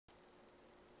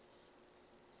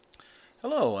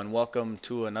Hello and welcome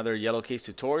to another Yellow Case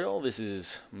tutorial. This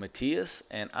is Matias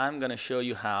and I'm going to show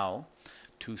you how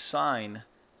to sign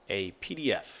a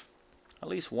PDF. At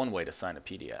least one way to sign a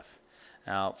PDF.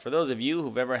 Now, for those of you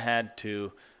who've ever had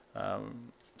to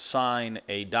sign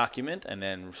a document and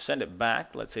then send it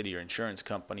back, let's say to your insurance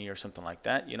company or something like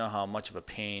that, you know how much of a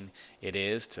pain it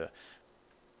is to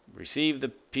receive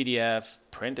the PDF,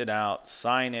 print it out,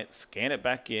 sign it, scan it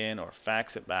back in, or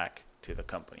fax it back to the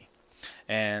company.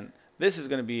 And this is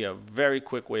going to be a very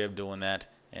quick way of doing that,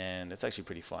 and it's actually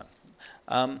pretty fun.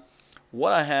 Um,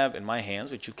 what I have in my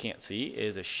hands, which you can't see,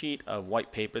 is a sheet of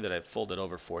white paper that I've folded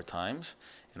over 4 times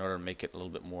in order to make it a little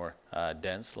bit more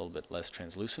dense, a little bit less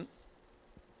translucent.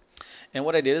 And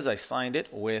what I did is I signed it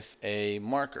with a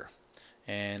marker.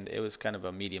 And it was kind of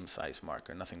a medium-sized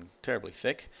marker, nothing terribly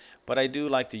thick, but I do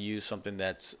like to use something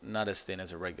that's not as thin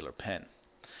as a regular pen.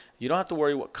 You don't have to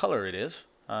worry what color it is.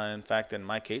 In fact, in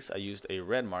my case, I used a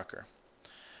red marker.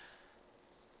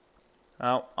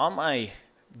 Now, on my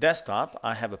desktop,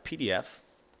 I have a PDF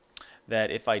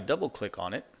that if I double-click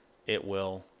on it, it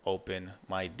will open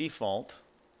my default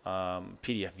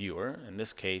PDF viewer, in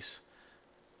this case,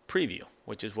 Preview,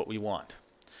 which is what we want.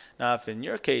 Now, if in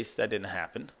your case that didn't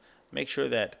happen, make sure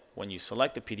that when you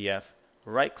select the PDF,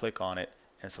 right-click on it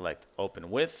and select Open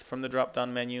With from the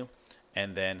drop-down menu,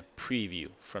 and then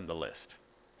Preview from the list.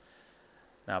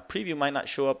 Now, Preview might not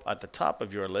show up at the top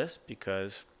of your list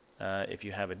because if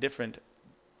you have a different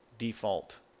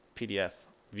default PDF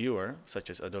viewer, such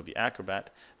as Adobe Acrobat,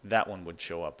 that one would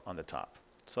show up on the top.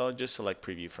 So just select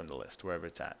Preview from the list, wherever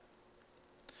it's at.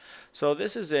 So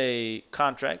this is a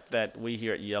contract that we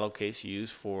here at Yellowcase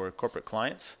use for corporate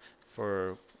clients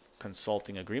for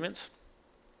consulting agreements.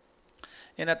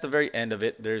 And at the very end of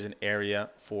it, there's an area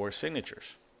for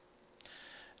signatures.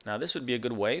 Now this would be a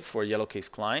good way for a Yellowcase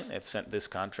client, if sent this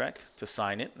contract, to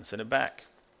sign it and send it back.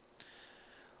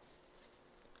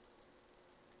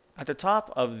 At the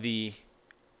top of the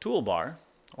toolbar,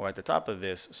 or at the top of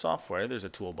this software, there's a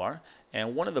toolbar,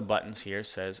 and one of the buttons here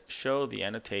says Show the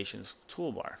Annotations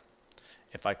Toolbar.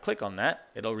 If I click on that,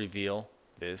 it'll reveal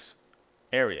this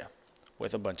area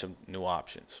with a bunch of new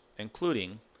options,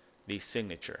 including the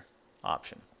signature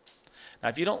option. Now,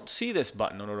 if you don't see this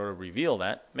button in order to reveal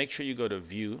that, make sure you go to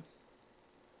View,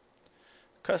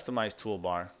 Customize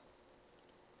Toolbar,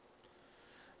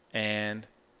 and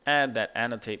add that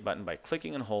Annotate button by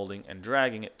clicking and holding and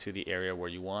dragging it to the area where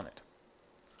you want it.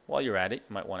 While you're at it,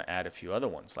 you might want to add a few other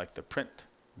ones, like the Print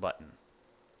button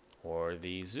or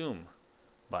the Zoom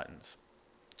buttons.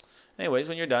 Anyways,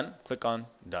 when you're done, click on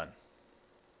Done.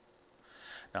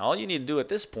 Now, all you need to do at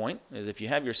this point is, if you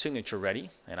have your signature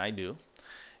ready, and I do,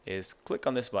 is click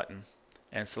on this button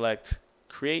and select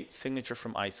Create Signature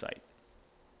from EyeSight.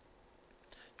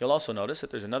 You'll also notice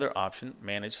that there's another option,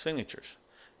 Manage Signatures.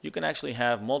 You can actually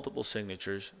have multiple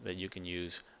signatures that you can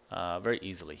use very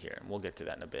easily here, and we'll get to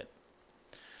that in a bit.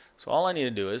 So all I need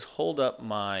to do is hold up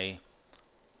my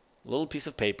little piece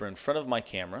of paper in front of my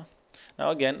camera.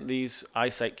 Now again, these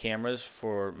EyeSight cameras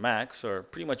for Macs are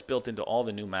pretty much built into all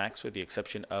the new Macs with the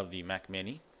exception of the Mac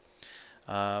Mini.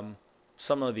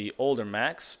 Some of the older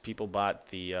Macs, people bought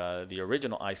the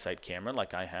original EyeSight camera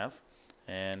like I have,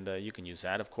 and you can use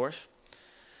that, of course.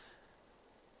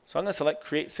 So I'm going to select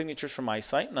Create Signatures from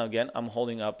EyeSight. Now again, I'm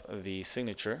holding up the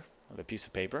signature of the piece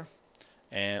of paper,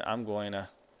 and I'm going to,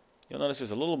 you'll notice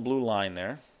there's a little blue line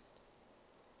there.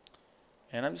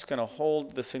 And I'm just going to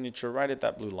hold the signature right at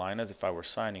that blue line as if I were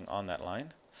signing on that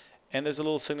line. And there's a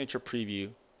little signature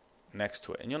preview next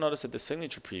to it. And you'll notice that the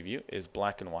signature preview is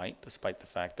black and white, despite the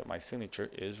fact that my signature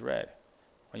is red.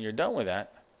 When you're done with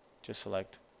that, just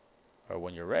select, or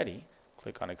when you're ready,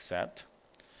 click on Accept.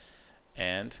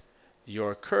 And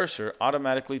your cursor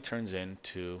automatically turns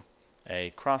into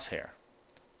a crosshair.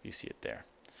 You see it there.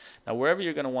 Now, wherever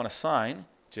you're going to want to sign,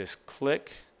 just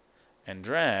click and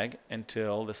drag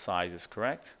until the size is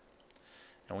correct.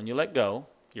 And when you let go,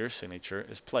 your signature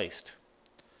is placed.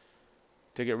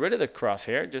 To get rid of the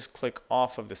crosshair, just click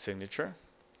off of the signature.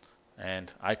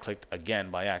 And I clicked again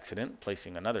by accident,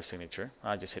 placing another signature.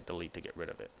 I just hit delete to get rid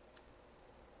of it.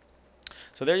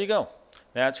 So there you go.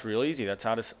 That's real easy. That's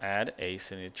how to add a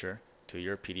signature to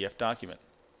your PDF document.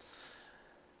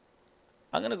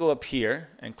 I'm going to go up here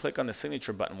and click on the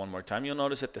signature button one more time. You'll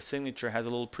notice that the signature has a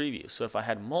little preview. So if I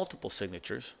had multiple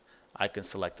signatures, I can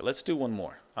select it. Let's do one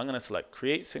more. I'm going to select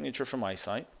Create Signature from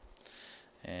EyeSight.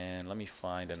 And let me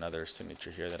find another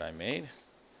signature here that I made.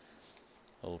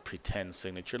 A little pretend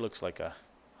signature. Looks like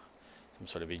some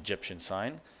sort of Egyptian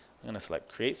sign. I'm going to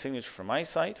select Create Signature from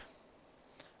EyeSight.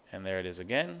 And there it is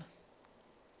again.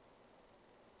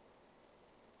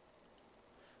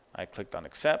 I clicked on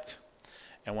Accept.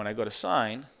 And when I go to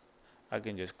sign, I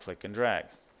can just click and drag.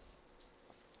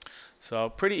 So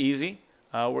pretty easy,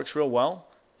 works real well.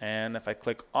 And if I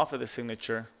click off of the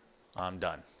signature, I'm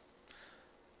done.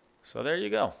 So there you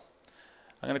go.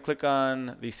 I'm going to click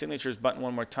on the signatures button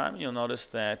one more time, and you'll notice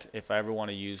that if I ever want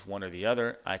to use one or the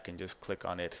other, I can just click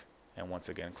on it and once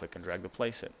again click and drag to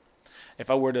place it. If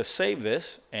I were to save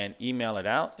this and email it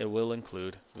out, it will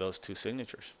include those two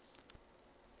signatures.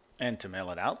 And to mail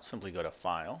it out, simply go to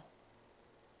File,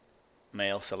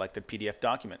 Mail Selected PDF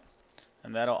Document.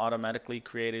 And that'll automatically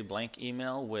create a blank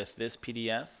email with this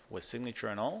PDF with signature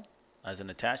and all as an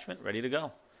attachment ready to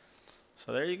go.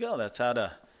 So there you go. That's how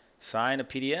to sign a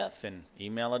PDF and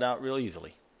email it out real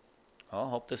easily. Well, I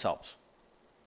hope this helps.